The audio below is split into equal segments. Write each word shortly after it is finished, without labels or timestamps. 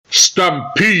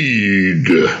Stampede.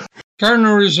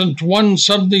 Garner isn't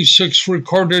 176,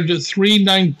 recorded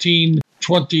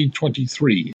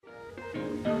 3/19/2023.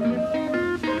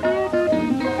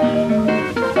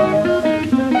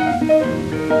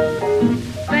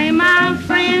 Say, my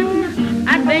friend,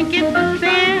 I think it's a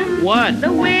sin. What?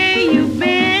 The way you've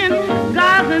been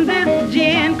guzzling this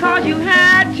gin, 'cause you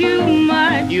had too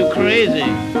much. You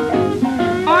crazy.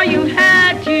 Or you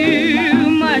had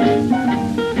too much.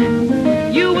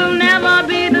 You will never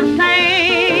be the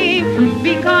same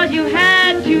because you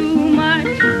had too much.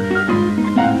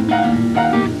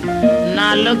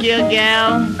 Now look here,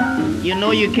 gal. You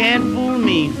know you can't fool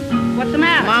me. What's the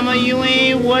matter? Mama, you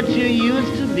ain't what you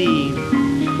used to be.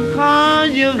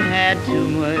 'Cause you've had too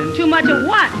much. Too much of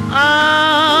what?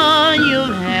 Oh,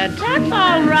 you've had too That's much.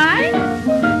 all right.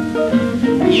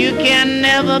 You can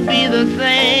never be the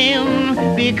same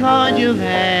because you've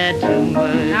had too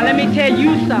much. Now let me tell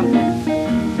you something.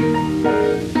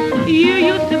 You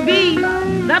used to be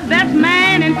the best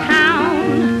man in town.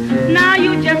 Now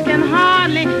you just can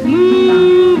hardly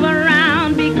move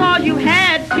around because you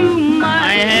had too much.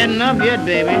 I ain't had enough yet,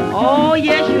 baby. Oh,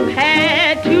 yes, you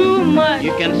had too much.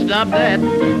 You can stop that.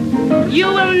 You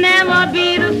will never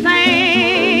be the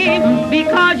same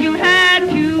because you had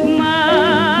too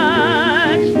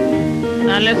much.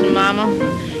 Now listen, Mama,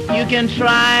 you can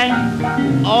try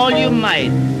all you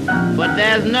might, but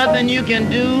there's nothing you can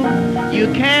do. You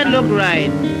can't look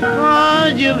right,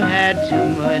 'cause you've had too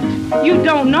much. You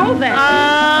don't know that.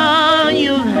 Oh,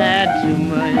 you've had too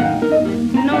much.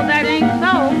 No, that ain't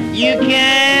so. You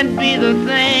can't be the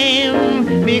same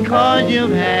because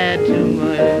you've had too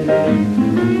much.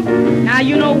 Now,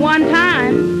 you know, one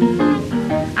time,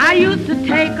 I used to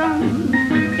take them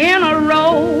in a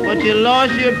row. But you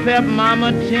lost your pep,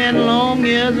 Mama, 10 long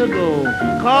years ago,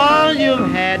 'cause you've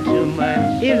had too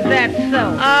much. Is that so?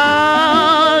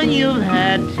 Oh, you've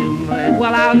had too much.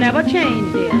 Well, I'll never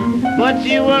change, dear. But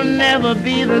you will never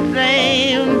be the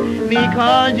same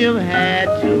because you've had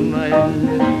too much.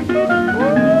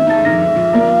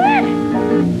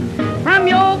 From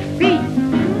your feet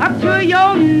up to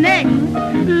your neck,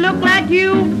 look like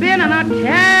you've been in a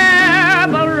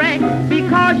terrible wreck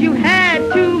because you had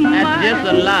too much. That's just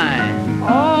a lie.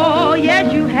 Oh,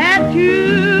 yes, you had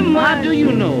too much. How do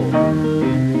you know?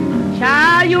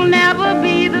 Child, you'll never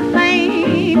be the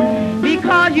same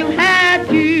because you had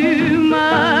too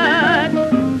much.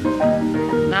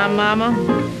 Now, Mama,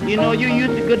 you know you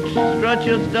used to could strut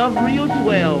your stuff real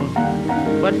swell,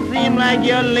 but seem like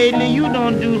you're lately you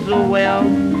don't do so well,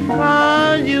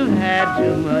 'cause you've had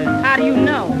too much. How do you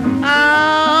know?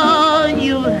 Oh,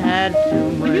 you've had too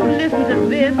Will you much. listen to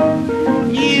this?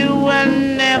 You will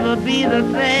never be the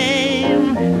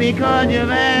same because you've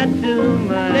had too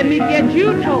much. Let me get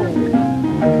you told.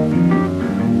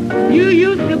 You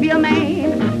used to be a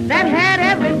man that had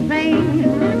everything,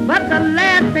 but the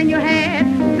last thing you had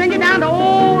sent you down to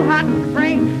old hot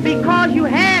spring because you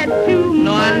had too much.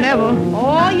 No, I never.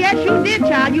 Oh, yes, you did,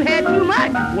 child. You had too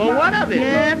much. Well, what of it?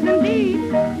 Yes, indeed.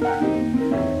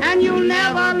 And you'll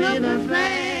never look the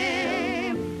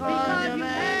same because you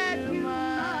had too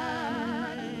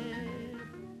much.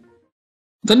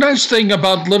 The nice thing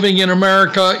about living in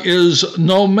America is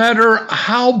no matter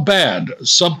how bad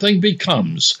something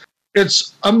becomes,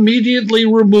 it's immediately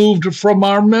removed from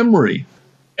our memory,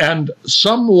 and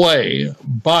some way,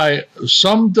 by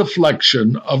some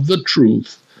deflection of the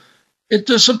truth, it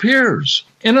disappears.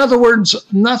 In other words,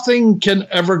 nothing can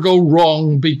ever go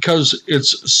wrong because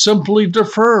it's simply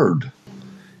deferred.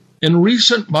 In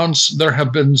recent months, there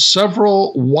have been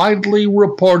several widely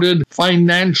reported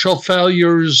financial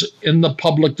failures in the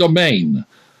public domain,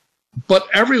 but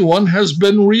everyone has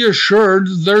been reassured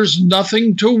there's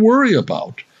nothing to worry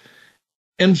about.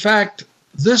 In fact,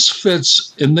 this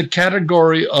fits in the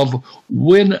category of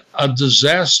when a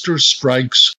disaster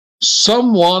strikes,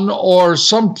 someone or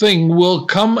something will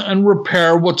come and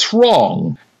repair what's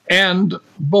wrong, and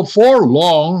before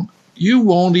long, you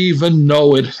won't even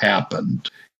know it happened.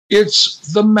 It's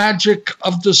the magic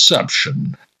of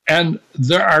deception, and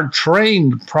there are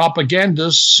trained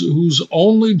propagandists whose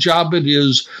only job it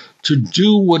is to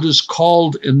do what is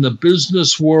called in the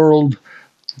business world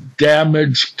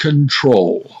damage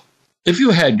control. If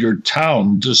you had your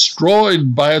town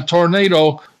destroyed by a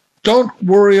tornado, don't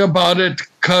worry about it,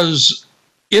 'cause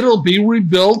it'll be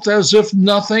rebuilt as if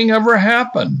nothing ever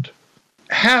happened.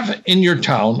 Have in your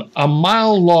town a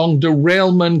mile-long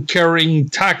derailment carrying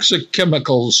toxic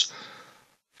chemicals.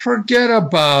 Forget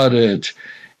about it.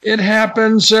 It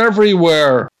happens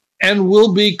everywhere and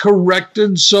will be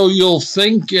corrected so you'll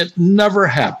think it never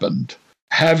happened.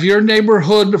 Have your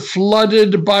neighborhood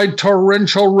flooded by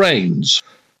torrential rains.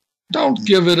 Don't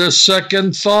give it a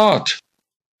second thought.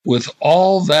 With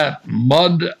all that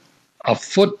mud a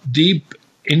foot deep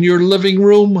in your living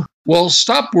room, well,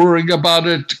 stop worrying about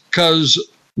it, 'cause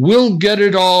we'll get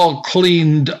it all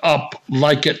cleaned up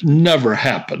like it never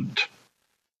happened.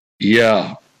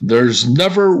 Yeah, there's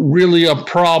never really a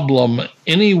problem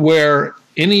anywhere,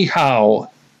 anyhow,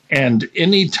 and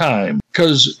anytime,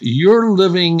 'cause you're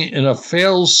living in a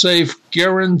fail-safe,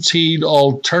 guaranteed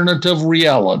alternative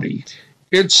reality.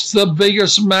 It's the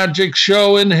biggest magic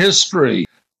show in history.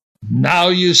 Now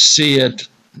you see it,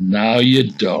 now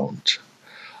you don't.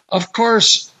 Of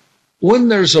course, when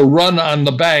there's a run on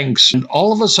the banks, and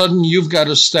all of a sudden you've got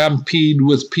a stampede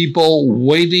with people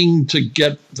waiting to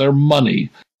get their money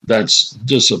that's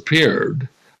disappeared,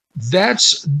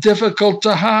 that's difficult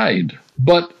to hide.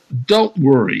 But don't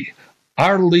worry.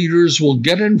 Our leaders will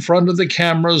get in front of the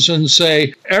cameras and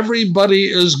say, everybody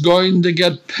is going to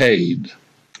get paid.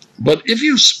 But if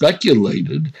you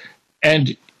speculated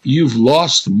and you've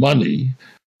lost money,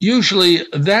 usually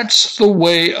that's the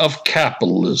way of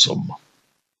capitalism.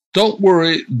 Don't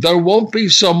worry, there won't be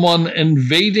someone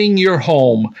invading your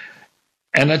home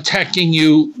and attacking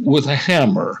you with a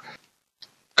hammer,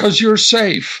 'cause you're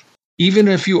safe, even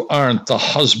if you aren't the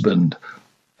husband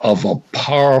of a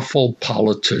powerful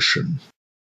politician.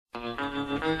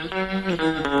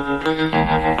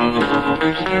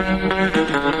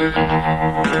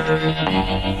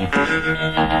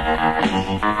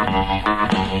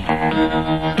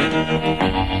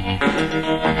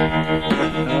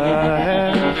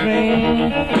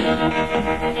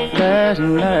 Last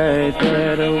night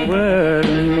that a word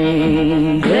in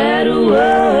me, that a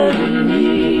word in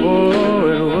me, oh,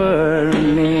 it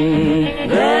worried me,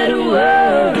 that a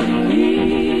word in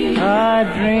me. I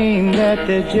dreamed that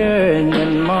the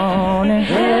journeying morning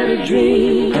had a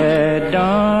dream, had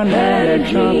dawn, had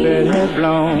a trumpet had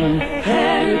blown,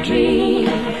 had a dream,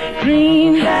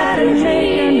 dream that a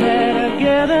nation had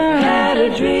together, had a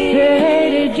dream, they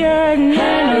had a journey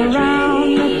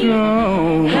around the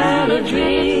throne, had a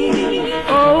dream.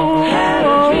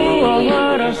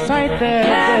 What a sight that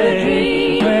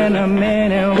day when a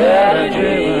man and woman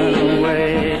driven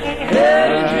away.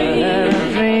 Had a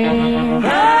dream. I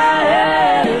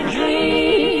had a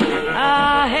dream.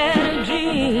 I had a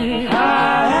dream.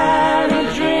 I had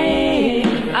a dream.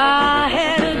 I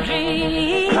had a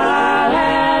dream. I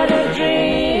had a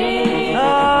dream.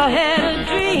 I had a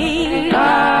dream. I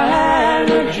had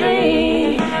a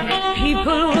dream.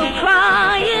 People were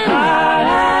crying. I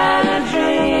had a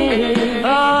dream.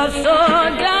 Oh, so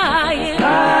dying. I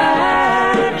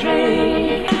had a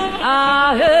dream.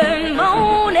 I heard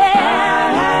moaning. I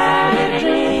had a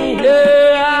dream.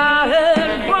 Yeah, I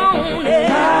heard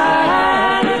groaning. I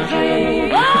had a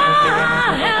dream. Oh,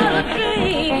 I had a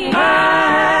dream. I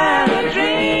had a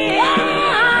dream.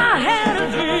 I had a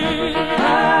dream.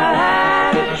 I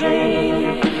had a dream.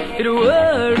 It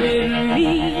worried me.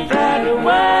 That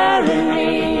worried me.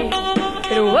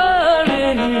 It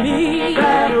worried me.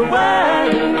 That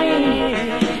worried me.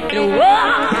 It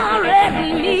worried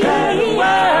me. That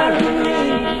worried me.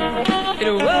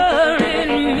 It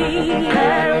worried me.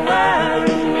 That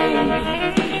worried me.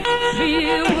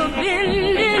 Feet were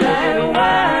bending. That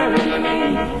worried me.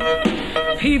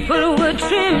 People were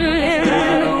trembling.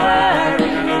 That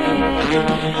worried me.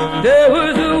 There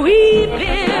was a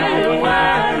weeping. That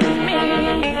worried me.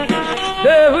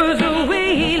 There was a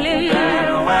wailing. That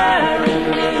worried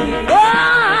me. Oh,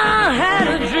 I had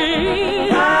a dream.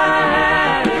 I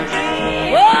had a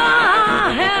dream. Oh,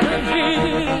 I had a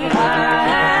dream. I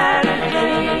had a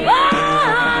dream. Oh,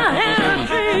 I had a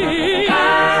dream. I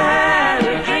had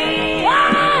a dream. Oh,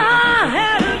 I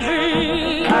had a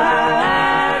dream. I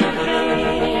had a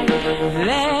dream.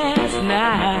 Last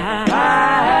night I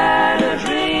had a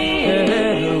dream.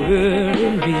 That a word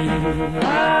in me. I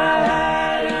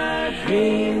had a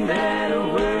dream that a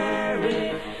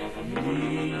worried me.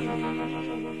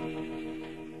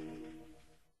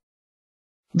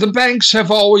 The banks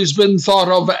have always been thought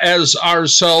of as our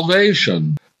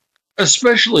salvation,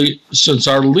 especially since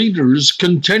our leaders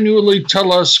continually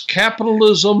tell us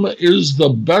capitalism is the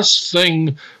best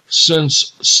thing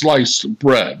since sliced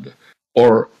bread,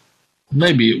 or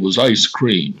maybe it was ice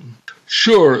cream.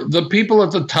 Sure, the people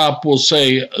at the top will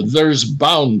say there's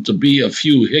bound to be a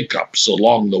few hiccups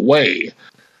along the way,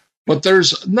 but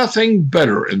there's nothing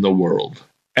better in the world.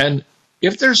 And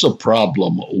if there's a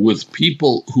problem with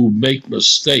people who make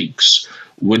mistakes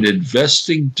when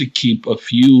investing to keep a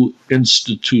few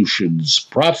institutions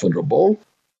profitable,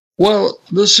 well,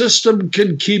 the system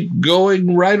can keep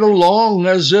going right along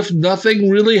as if nothing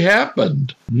really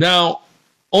happened. Now,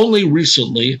 Only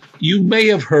recently, you may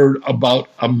have heard about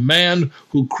a man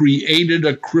who created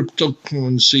a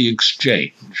cryptocurrency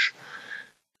exchange.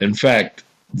 In fact,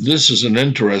 this is an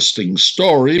interesting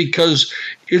story because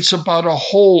it's about a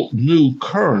whole new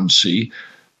currency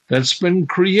that's been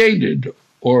created,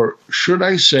 or should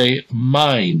I say,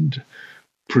 mined,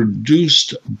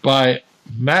 produced by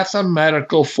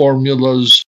mathematical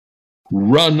formulas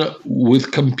run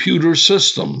with computer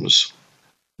systems.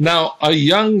 Now, a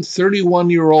young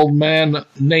 31-year-old man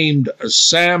named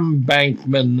Sam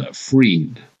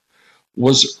Bankman-Fried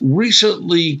was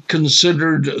recently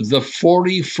considered the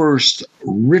 41st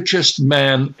richest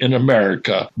man in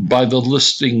America by the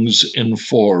listings in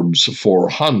Forbes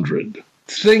 400.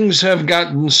 Things have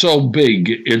gotten so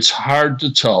big, it's hard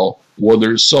to tell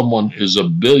whether someone is a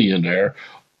billionaire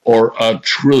or a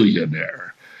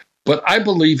trillionaire. But I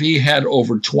believe he had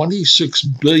over 26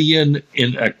 billion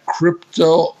in a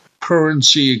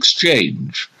cryptocurrency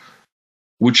exchange,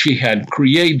 which he had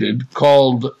created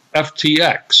called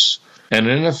FTX, and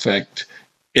in effect,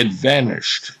 it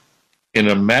vanished in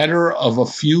a matter of a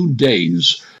few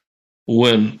days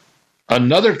when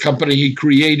another company he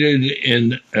created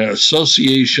in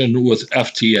association with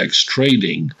FTX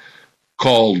trading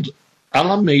called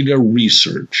Alameda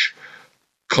Research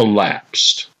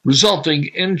collapsed, resulting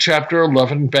in Chapter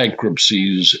 11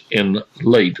 bankruptcies in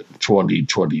late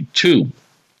 2022.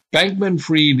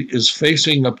 Bankman-Fried is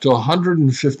facing up to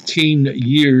 115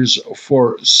 years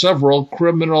for several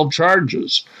criminal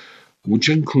charges, which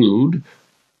include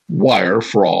wire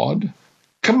fraud,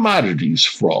 commodities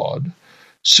fraud,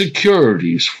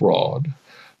 securities fraud,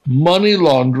 money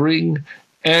laundering,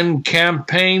 and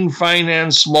campaign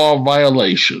finance law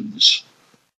violations.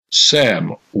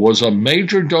 Sam was a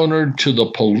major donor to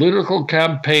the political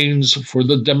campaigns for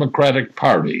the Democratic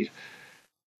Party,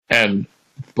 and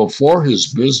before his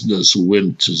business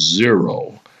went to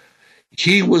zero,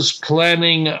 he was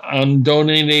planning on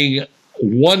donating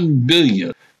 $1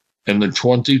 billion in the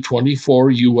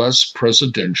 2024 U.S.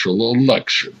 presidential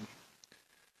election.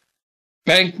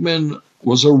 Bankman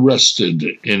was arrested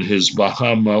in his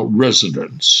Bahama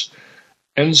residence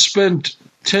and spent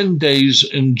 10 days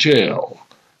in jail,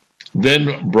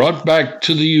 then brought back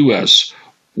to the U.S.,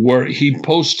 where he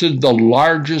posted the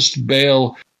largest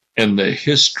bail in the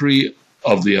history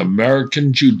of the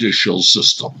American judicial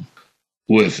system,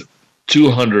 with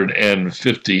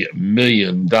 $250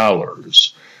 million,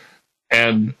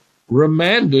 and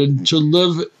remanded to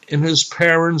live in his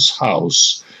parents'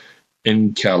 house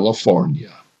in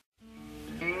California.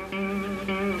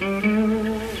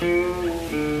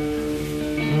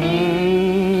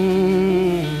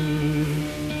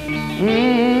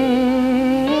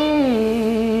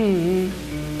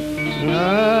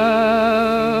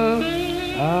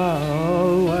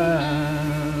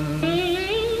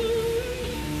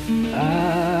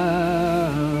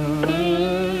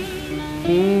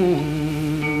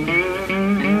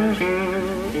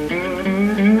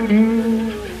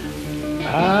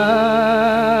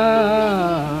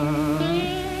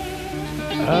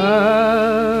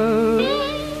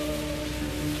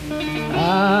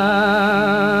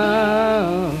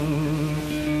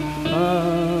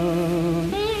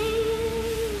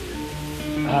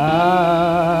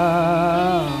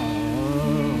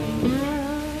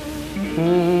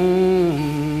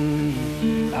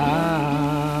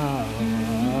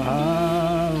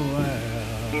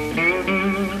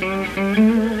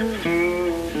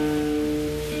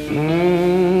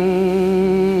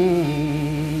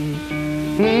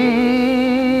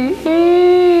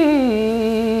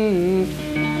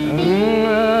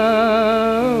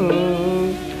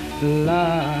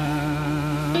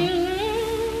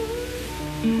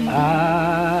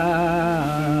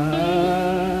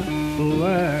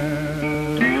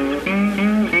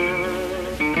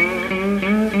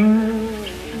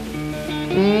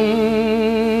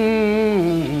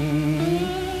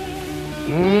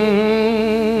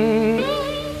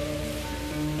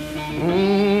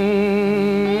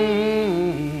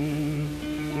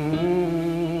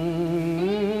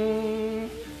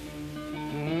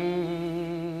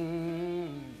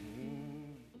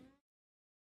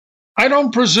 I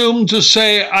don't presume to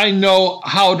say I know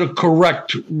how to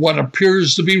correct what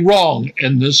appears to be wrong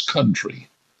in this country.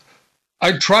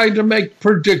 I try to make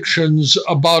predictions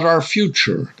about our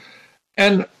future,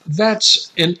 and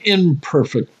that's an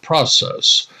imperfect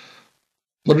process.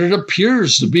 But it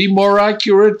appears to be more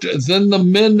accurate than the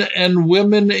men and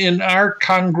women in our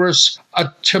Congress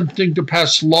attempting to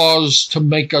pass laws to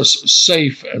make us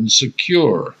safe and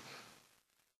secure.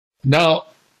 Now,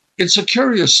 it's a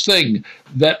curious thing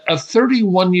that a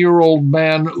 31-year-old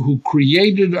man who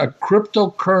created a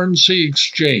cryptocurrency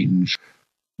exchange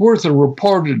worth a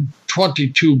reported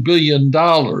 $22 billion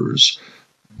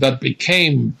that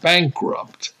became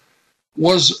bankrupt,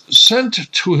 was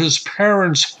sent to his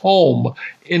parents' home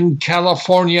in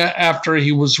California after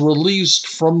he was released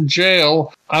from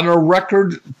jail on a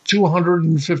record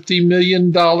 $250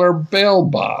 million bail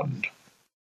bond.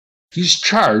 He's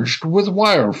charged with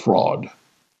wire fraud,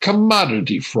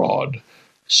 commodity fraud,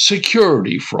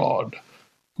 security fraud,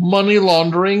 money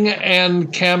laundering,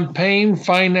 and campaign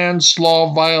finance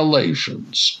law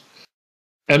violations.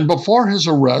 And before his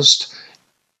arrest,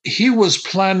 he was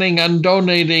planning on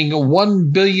donating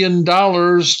 $1 billion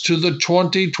to the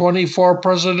 2024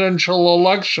 presidential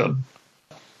election.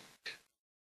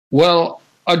 Well,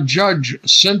 a judge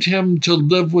sent him to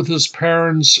live with his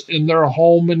parents in their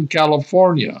home in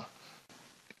California.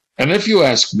 And if you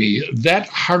ask me, that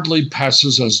hardly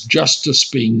passes as justice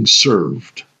being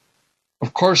served.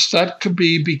 Of course, that could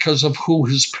be because of who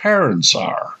his parents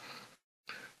are.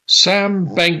 Sam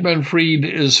Bankman-Fried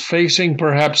is facing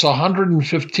perhaps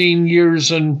 115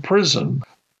 years in prison,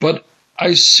 but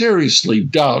I seriously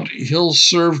doubt he'll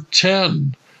serve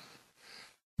 10.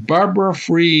 Barbara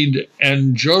Fried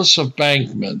and Joseph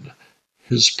Bankman,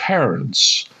 his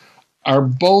parents, are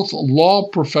both law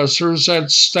professors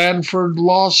at Stanford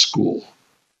Law School.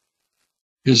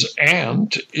 His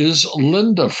aunt is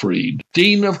Linda Fried,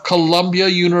 Dean of Columbia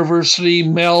University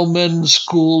Mailman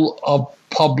School of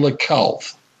Public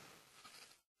Health.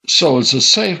 So it's a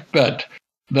safe bet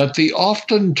that the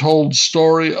often told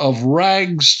story of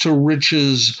rags to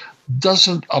riches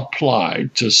doesn't apply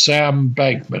to Sam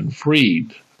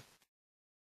Bankman-Fried.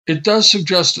 It does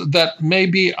suggest that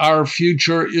maybe our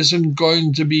future isn't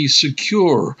going to be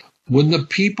secure when the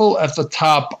people at the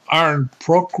top aren't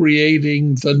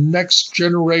procreating the next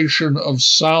generation of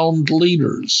sound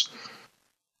leaders.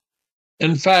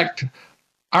 In fact,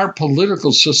 our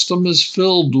political system is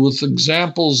filled with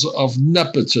examples of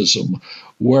nepotism,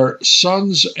 where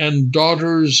sons and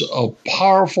daughters of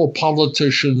powerful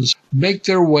politicians make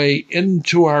their way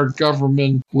into our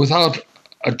government without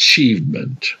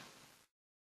achievement.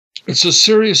 It's a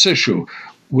serious issue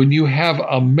when you have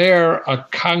a mayor, a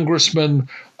congressman,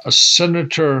 a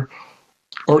senator,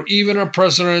 or even a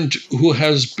president who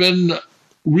has been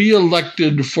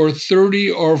reelected for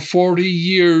 30 or 40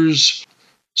 years,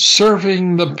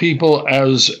 serving the people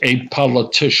as a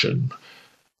politician,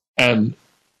 and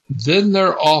then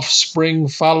their offspring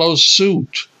follow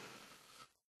suit.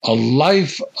 A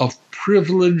life of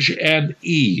privilege and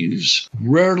ease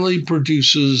rarely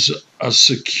produces a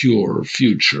secure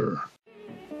future.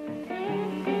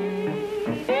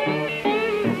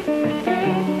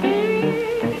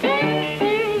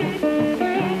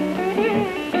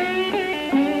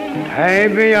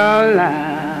 Happy your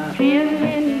life,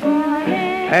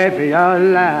 happy your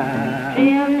life,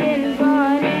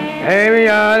 happy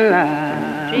your life.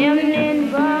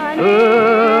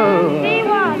 Oh, see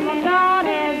what my God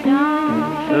has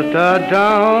done. Sister,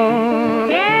 don't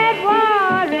get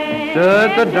worried.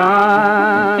 Sister,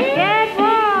 don't get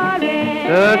worried.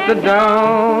 Sister,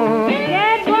 don't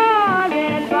get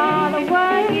worried. For the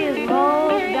work is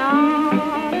most done.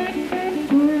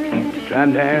 The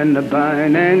tramp and the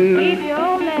burning. Keep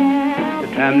your land. The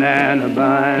tramp and the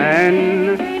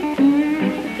burning.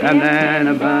 Tramp and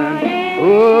the burning.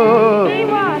 Oh, see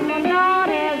what my God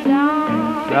has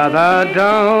done. Brother,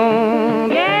 don't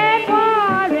get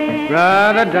worried.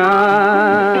 Brother,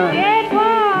 don't get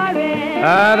worried.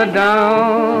 Brother,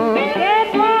 don't get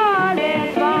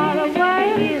worried. For the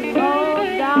work is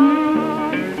most done.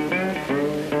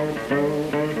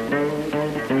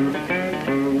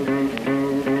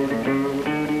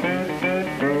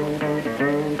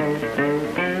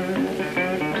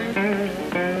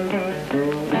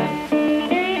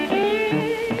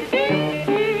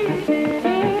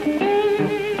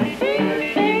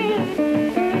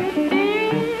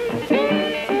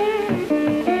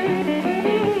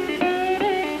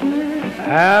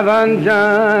 Haven't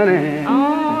Johnny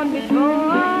on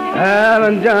before.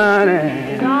 Haven't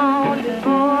Johnny on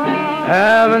before.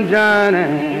 Haven't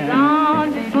Johnny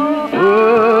on before.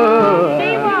 Oh,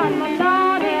 see what my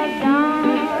Lord has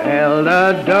done.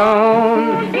 Elder,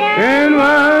 don't get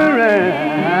worried.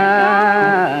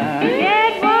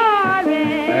 Get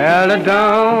worried. Elder,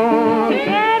 don't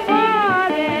get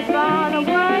worried. For the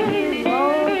work is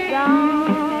most done.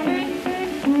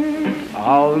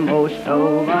 Almost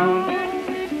over.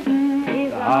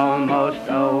 Almost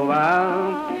over,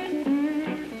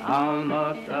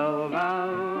 almost over.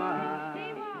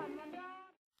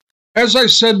 As I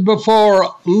said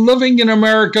before, living in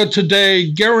America today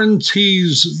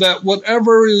guarantees that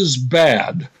whatever is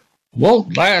bad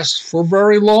won't last for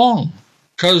very long,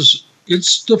 because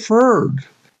it's deferred.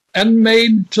 and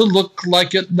made to look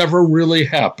like it never really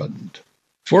happened.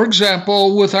 For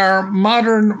example, with our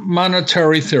modern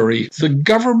monetary theory, the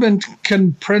government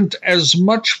can print as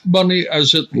much money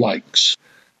as it likes.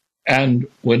 And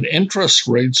when interest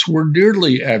rates were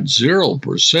nearly at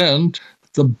 0%,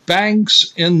 the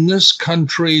banks in this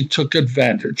country took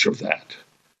advantage of that.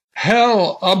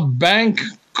 Hell, a bank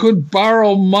could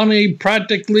borrow money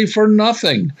practically for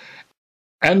nothing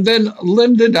and then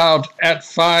lend it out at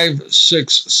 5,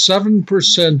 6,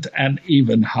 7% and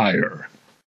even higher.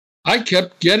 I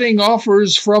kept getting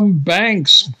offers from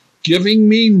banks giving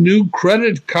me new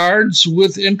credit cards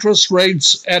with interest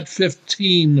rates at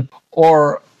 15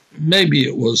 or maybe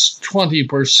it was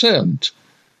 20%.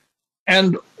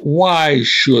 And why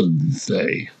shouldn't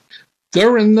they?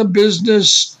 They're in the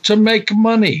business to make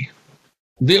money.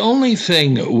 The only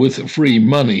thing with free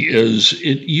money is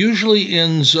it usually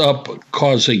ends up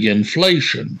causing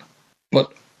inflation.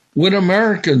 But when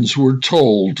Americans were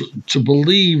told to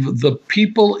believe the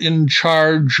people in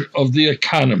charge of the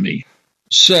economy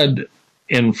said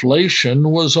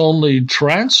inflation was only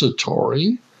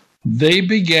transitory, they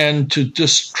began to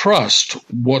distrust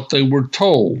what they were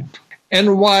told.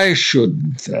 And why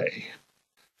shouldn't they?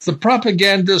 The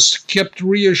propagandists kept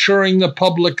reassuring the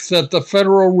public that the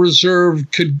Federal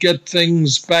Reserve could get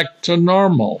things back to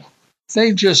normal.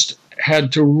 They just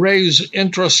had to raise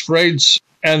interest rates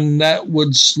and that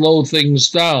would slow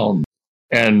things down.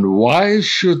 And why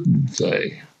shouldn't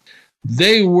they?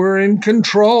 They were in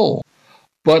control.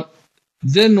 But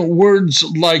then words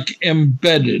like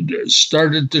embedded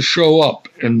started to show up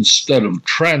instead of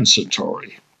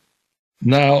transitory.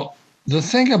 Now, the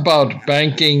thing about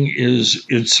banking is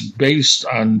it's based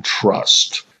on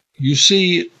trust. You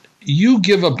see, you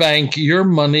give a bank your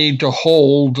money to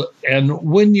hold, and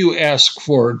when you ask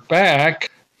for it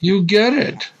back, you get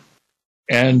it.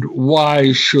 And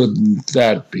why shouldn't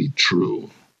that be true?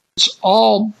 It's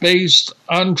all based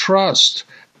on trust.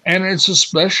 And it's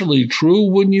especially true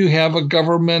when you have a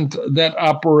government that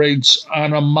operates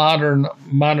on a modern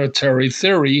monetary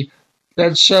theory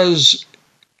that says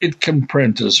it can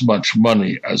print as much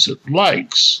money as it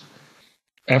likes.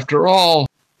 After all,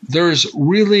 there's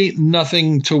really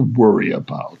nothing to worry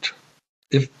about.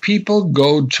 If people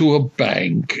go to a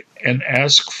bank and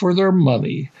ask for their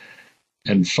money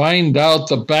and find out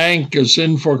the bank is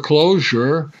in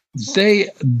foreclosure, they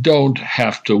don't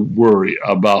have to worry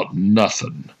about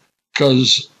nothing,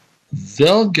 because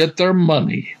they'll get their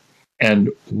money.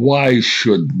 And why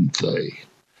shouldn't they?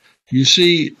 You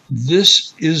see,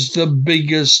 this is the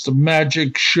biggest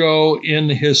magic show in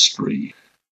history.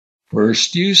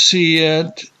 First you see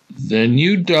it, then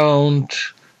you don't,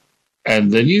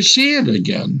 and then you see it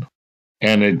again.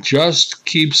 And it just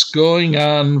keeps going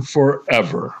on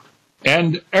forever.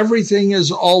 And everything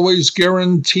is always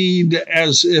guaranteed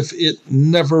as if it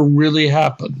never really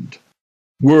happened.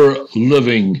 We're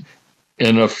living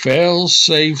in a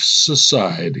fail-safe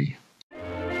society.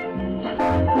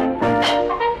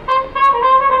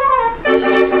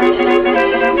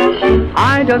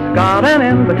 I just got an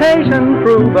invitation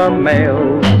through the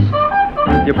mail.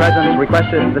 Your presence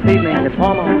requested this evening. It's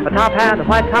formal, a top hat, a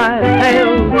white tie, and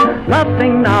tails.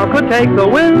 Nothing now could take the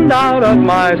wind out of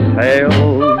my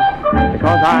sails.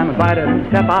 Because I'm invited to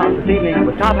step out this evening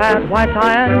with top hat, white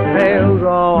tie, and tails.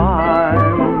 Oh,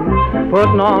 I'm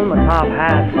putting on my top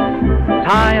hat,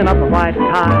 tying up a white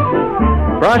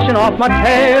tie, brushing off my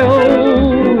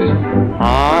tails.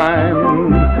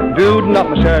 I'm duding up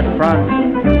my shirt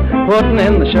front, putting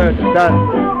in the shirt stud,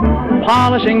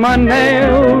 polishing my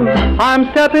nails. I'm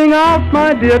stepping out,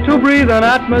 my dear, to breathe an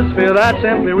atmosphere that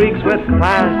simply reeks with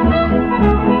class.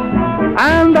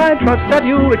 And I trust that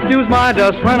you'll excuse my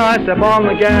dust when I step on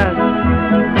the gas,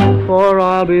 for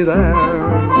I'll be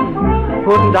there,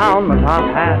 putting down my top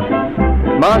hat,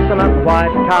 mussing up the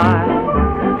white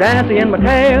tie, dancing in my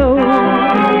tail.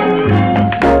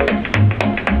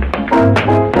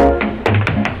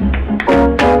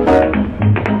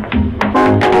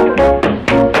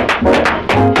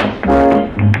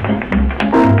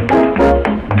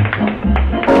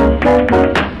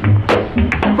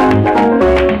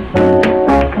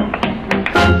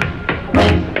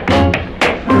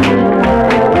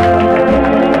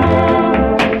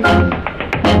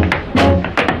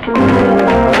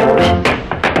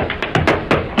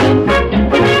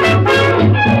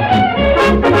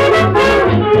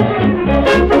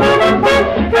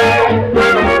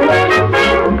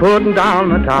 Putting down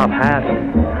my top hat,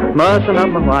 mussing up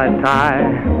my white tie,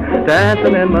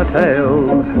 dancing in my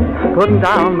tails. Putting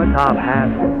down my top hat,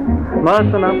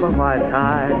 mussing up a white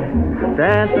tide,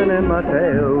 dancing in my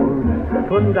tails,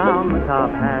 putting down my top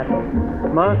hat,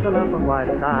 mussing up a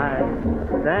white tide,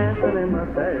 dancing in my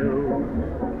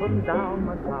tails, putting down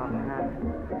my top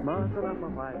hat, mussing up a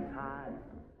white tide.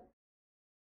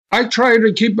 I try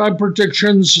to keep my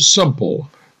predictions simple.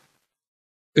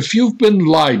 If you've been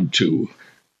lied to,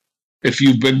 if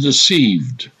you've been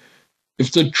deceived,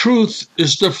 if the truth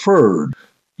is deferred,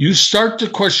 you start to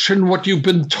question what you've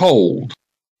been told.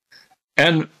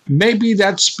 And maybe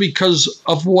that's because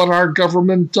of what our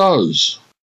government does.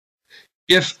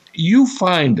 If you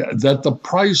find that the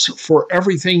price for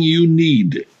everything you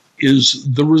need is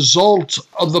the result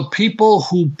of the people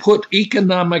who put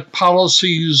economic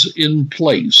policies in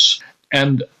place,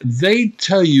 and they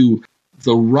tell you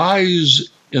the rise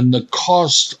in the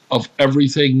cost of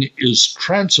everything is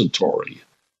transitory,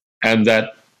 and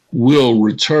that we'll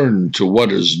return to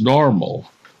what is normal,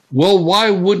 well, why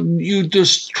wouldn't you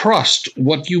distrust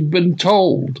what you've been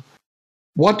told?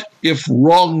 What if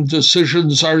wrong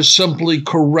decisions are simply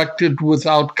corrected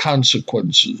without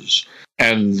consequences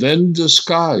and then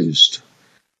disguised?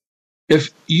 If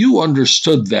you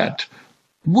understood that,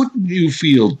 wouldn't you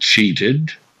feel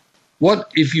cheated? What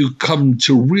if you come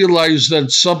to realize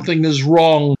that something is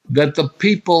wrong, that the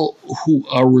people who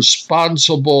are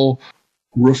responsible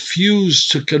refuse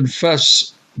to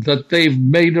confess that they've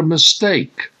made a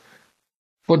mistake,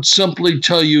 but simply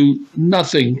tell you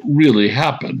nothing really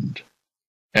happened,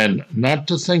 and not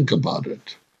to think about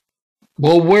it?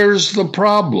 Well, where's the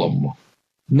problem?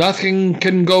 Nothing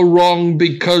can go wrong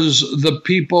because the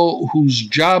people whose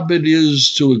job it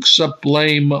is to accept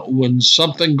blame when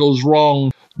something goes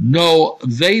wrong know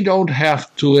they don't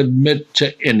have to admit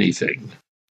to anything.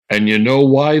 And you know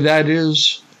why that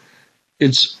is?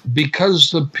 It's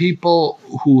because the people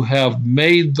who have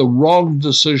made the wrong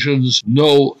decisions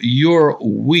know you're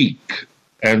weak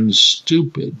and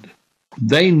stupid.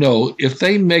 They know if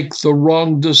they make the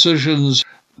wrong decisions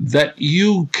that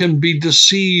you can be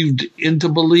deceived into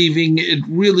believing it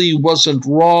really wasn't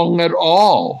wrong at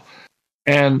all,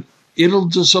 and it'll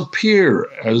disappear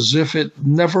as if it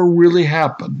never really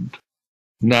happened.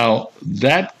 Now,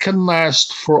 that can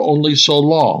last for only so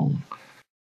long.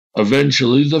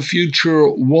 Eventually, the future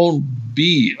won't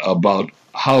be about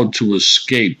how to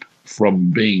escape from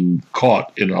being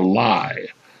caught in a lie.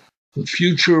 The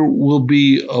future will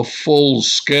be a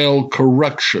full-scale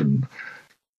correction,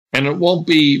 and it won't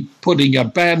be putting a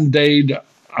Band-Aid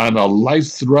on a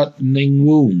life-threatening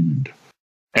wound,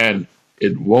 and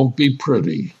it won't be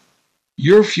pretty.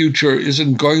 Your future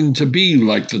isn't going to be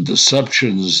like the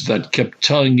deceptions that kept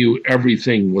telling you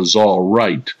everything was all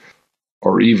right,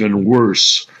 or even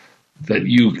worse, that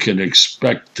you can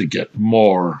expect to get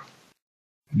more.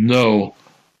 No,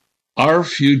 our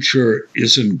future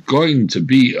isn't going to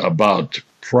be about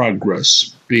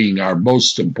progress being our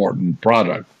most important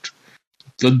product.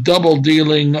 The double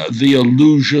dealing, the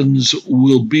illusions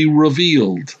will be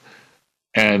revealed,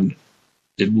 and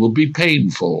it will be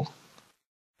painful.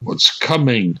 What's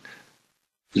coming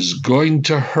is going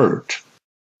to hurt.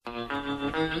 I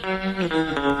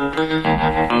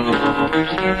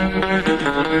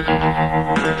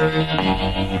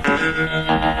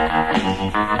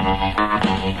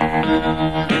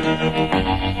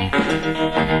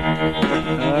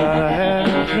had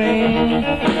a dream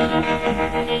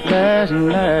last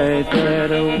night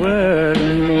that a word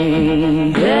in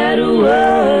me, that a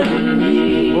word in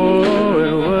me, oh,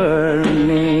 a word in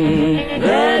me,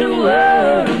 that a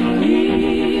word in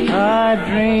me. I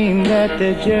dreamed that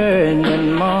the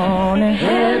German morning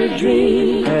had a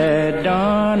dream, had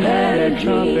dawned and a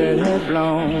trumpet had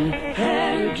blown,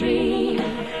 had a dream,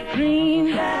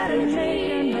 dream that a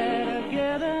nation had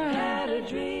together, had a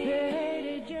dream, had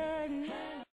a German.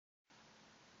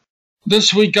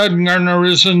 This week on Garner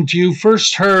Isn't, you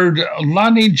first heard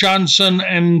Lonnie Johnson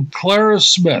and Clara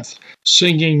Smith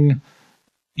singing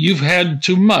You've Had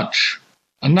Too Much,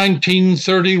 a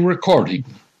 1930 recording.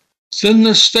 Then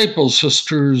the Staple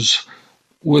Sisters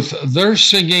with their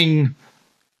singing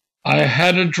I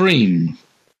Had a Dream,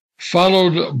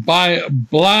 followed by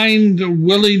Blind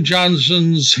Willie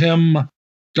Johnson's hymn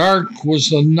Dark Was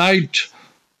the Night,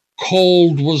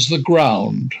 Cold Was the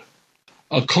Ground,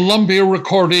 a Columbia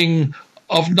recording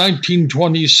of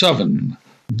 1927.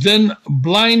 Then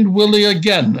Blind Willie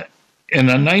again in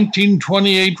a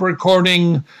 1928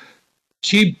 recording,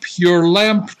 Keep Your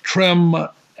Lamp Trim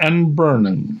and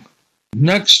Burning.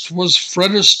 Next was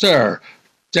Fred Astaire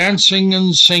dancing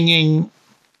and singing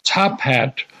Top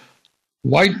Hat,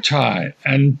 White Tie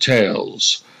and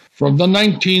Tails from the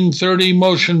 1930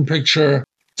 motion picture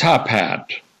Top Hat,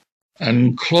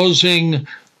 and closing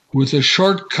with a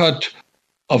short cut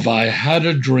of I Had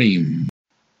a Dream.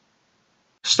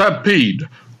 Stampede,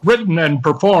 written and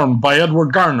performed by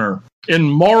Edward Garner in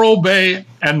Morro Bay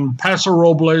and Paso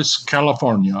Robles,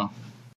 California.